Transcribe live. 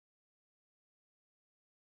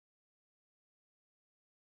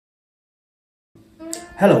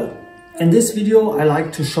Hello, in this video I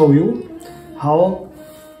like to show you how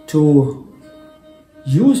to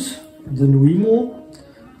use the Nuimo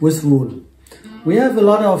with Roon. We have a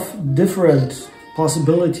lot of different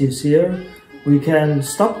possibilities here. We can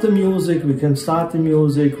stop the music, we can start the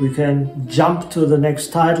music, we can jump to the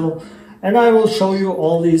next title, and I will show you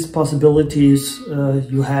all these possibilities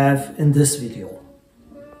you have in this video.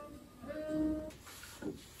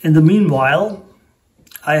 In the meanwhile,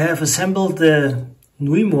 I have assembled the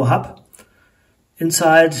Nuimo Hub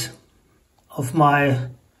inside of my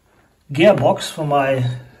gearbox for my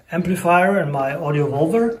amplifier and my audio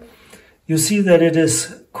evolver. You see that it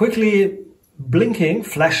is quickly blinking,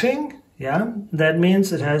 flashing. Yeah, that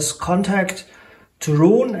means it has contact to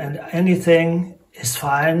Roon and anything is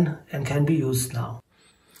fine and can be used now.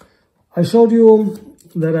 I showed you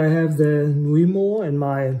that I have the Nuimo in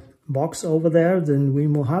my box over there, the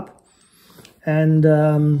Nuimo Hub. And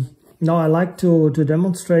now I like to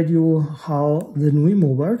demonstrate you how the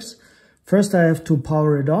Nuimo works. First I have to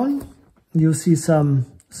power it on. You see some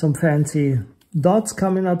fancy dots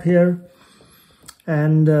coming up here.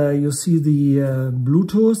 And you see the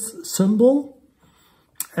Bluetooth symbol.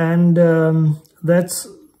 And that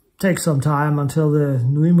takes some time until the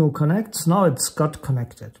Nuimo connects. Now it's got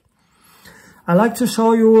connected. I like to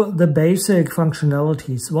show you the basic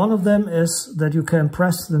functionalities. One of them is that you can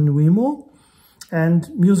press the Nuimo and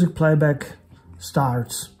music playback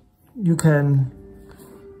starts. You can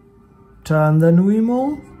turn the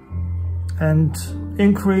Nuimo and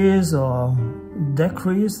increase or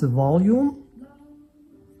decrease the volume.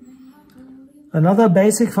 Another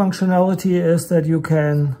basic functionality is that you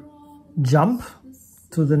can jump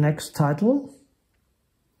to the next title.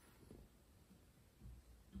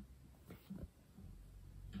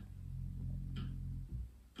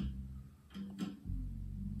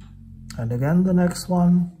 And again the next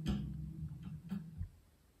one.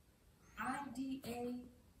 IDACOS.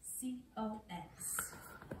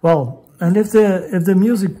 Well, and if the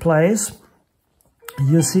music plays,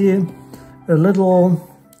 you see a little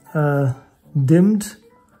dimmed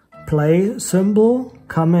play symbol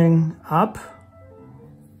coming up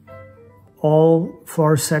all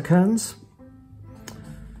 4 seconds.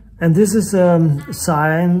 And this is a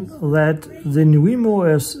sign that the Nuimo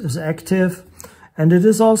is active. And it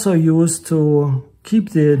is also used to keep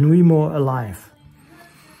the Nuimo alive.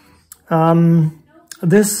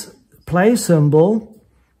 This play symbol,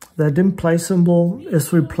 the dim play symbol,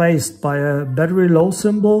 is replaced by a battery low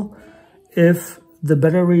symbol if the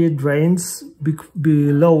battery drains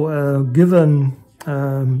below a given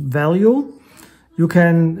value. You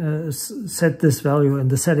can set this value in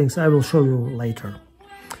the settings. I will show you later.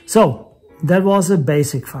 So that was a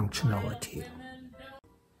basic functionality.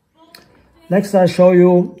 Next, I show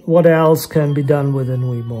you what else can be done with a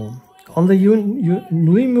Nuimo. On the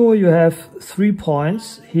Nuimo, you have 3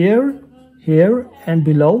 points here, here, and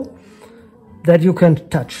below that you can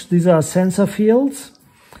touch. These are sensor fields,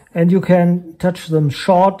 and you can touch them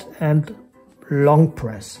short and long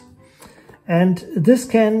press. And this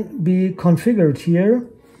can be configured here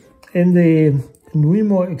in the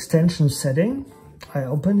Nuimo extension setting. I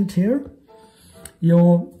open it here.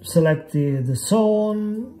 You select the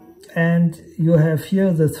zone. And you have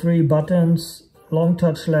here the 3 buttons: long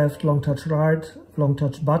touch left, long touch right, long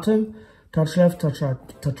touch button, touch left, touch right,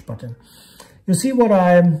 touch button. You see what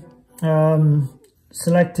I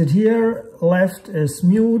selected here. Left is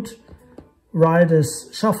mute, right is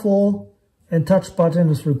shuffle, and touch button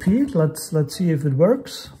is repeat. Let's see if it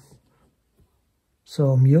works.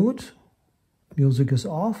 So mute, music is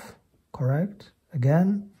off, correct.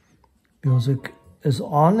 Again, music is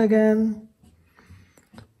on again.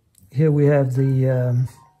 Here we have the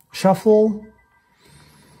shuffle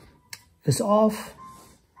is off,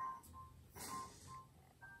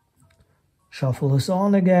 shuffle is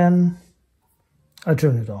on again, I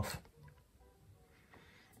turn it off.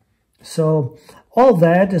 So all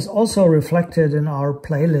that is also reflected in our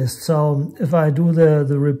playlist. So if I do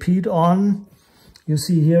the repeat on, you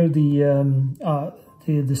see here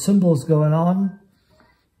the symbols going on,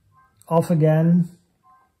 off again.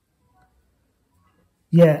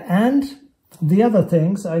 Yeah, and the other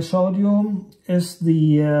things I showed you is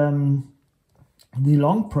the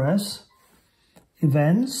long press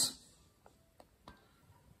events,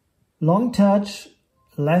 long touch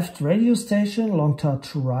left radio station, long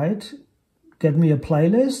touch right, get me a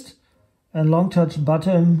playlist, and long touch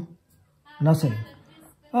button, nothing.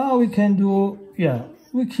 Oh, we can do, yeah,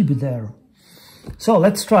 we keep it there. So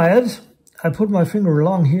let's try it. I put my finger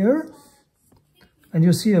along here. And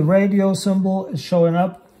you see a radio symbol is showing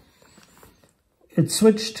up. It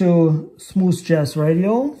switched to smooth jazz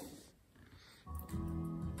radio.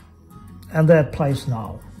 and that plays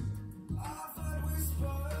now.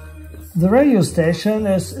 The radio station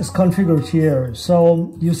is configured here.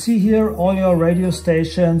 So you see here all your radio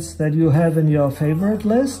stations that you have in your favorite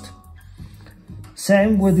list.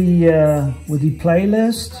 Same with the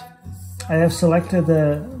playlist. I have selected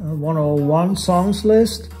the 101 songs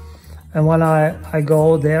list, and when I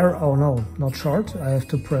go there, oh no, not short, I have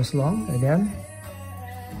to press long again.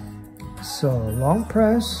 So long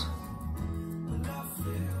press.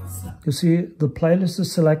 You see the playlist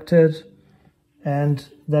is selected, and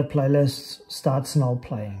that playlist starts now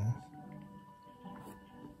playing.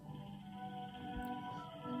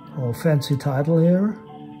 Oh, fancy title here.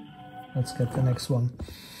 Let's get the next one.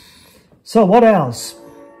 So what else?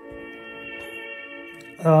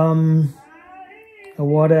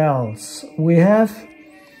 What else? We have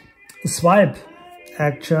swipe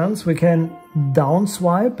actions. We can down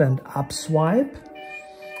swipe and up swipe.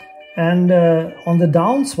 And on the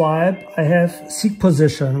down swipe, I have seek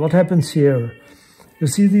position. What happens here? You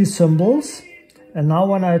see these symbols, and now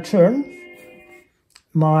when I turn,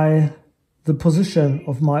 the position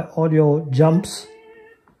of my audio jumps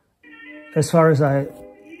as far as I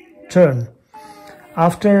turn.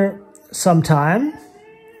 After some time,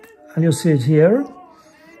 and you see it here,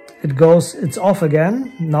 it's off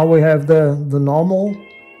again. Now we have the normal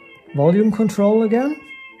volume control again,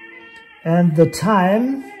 and the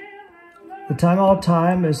timeout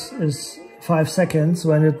time is 5 seconds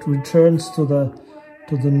when it returns to the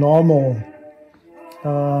normal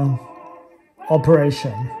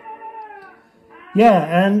operation.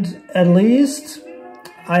 Yeah, and at least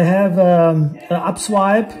I have an up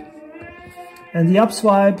swipe, and the up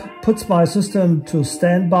swipe puts my system to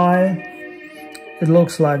standby. It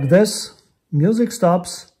looks like this. Music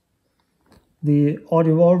stops. The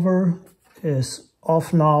audio evolver is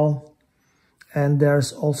off now, and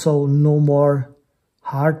there's also no more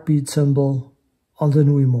heartbeat symbol on the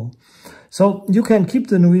Nuimo. So you can keep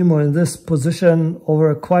the Nuimo in this position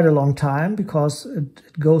over quite a long time because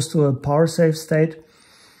it goes to a power save state.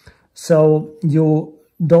 So you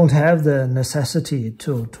don't have the necessity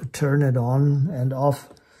to turn it on and off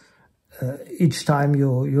each time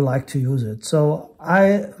you like to use it. So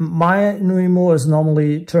my Nuimo is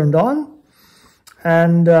normally turned on,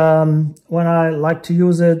 and when I like to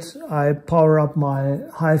use it, I power up my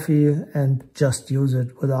hi-fi and just use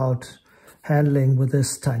it without handling with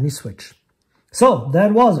this tiny switch. So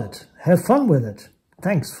that was it. Have fun with it.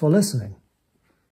 Thanks for listening.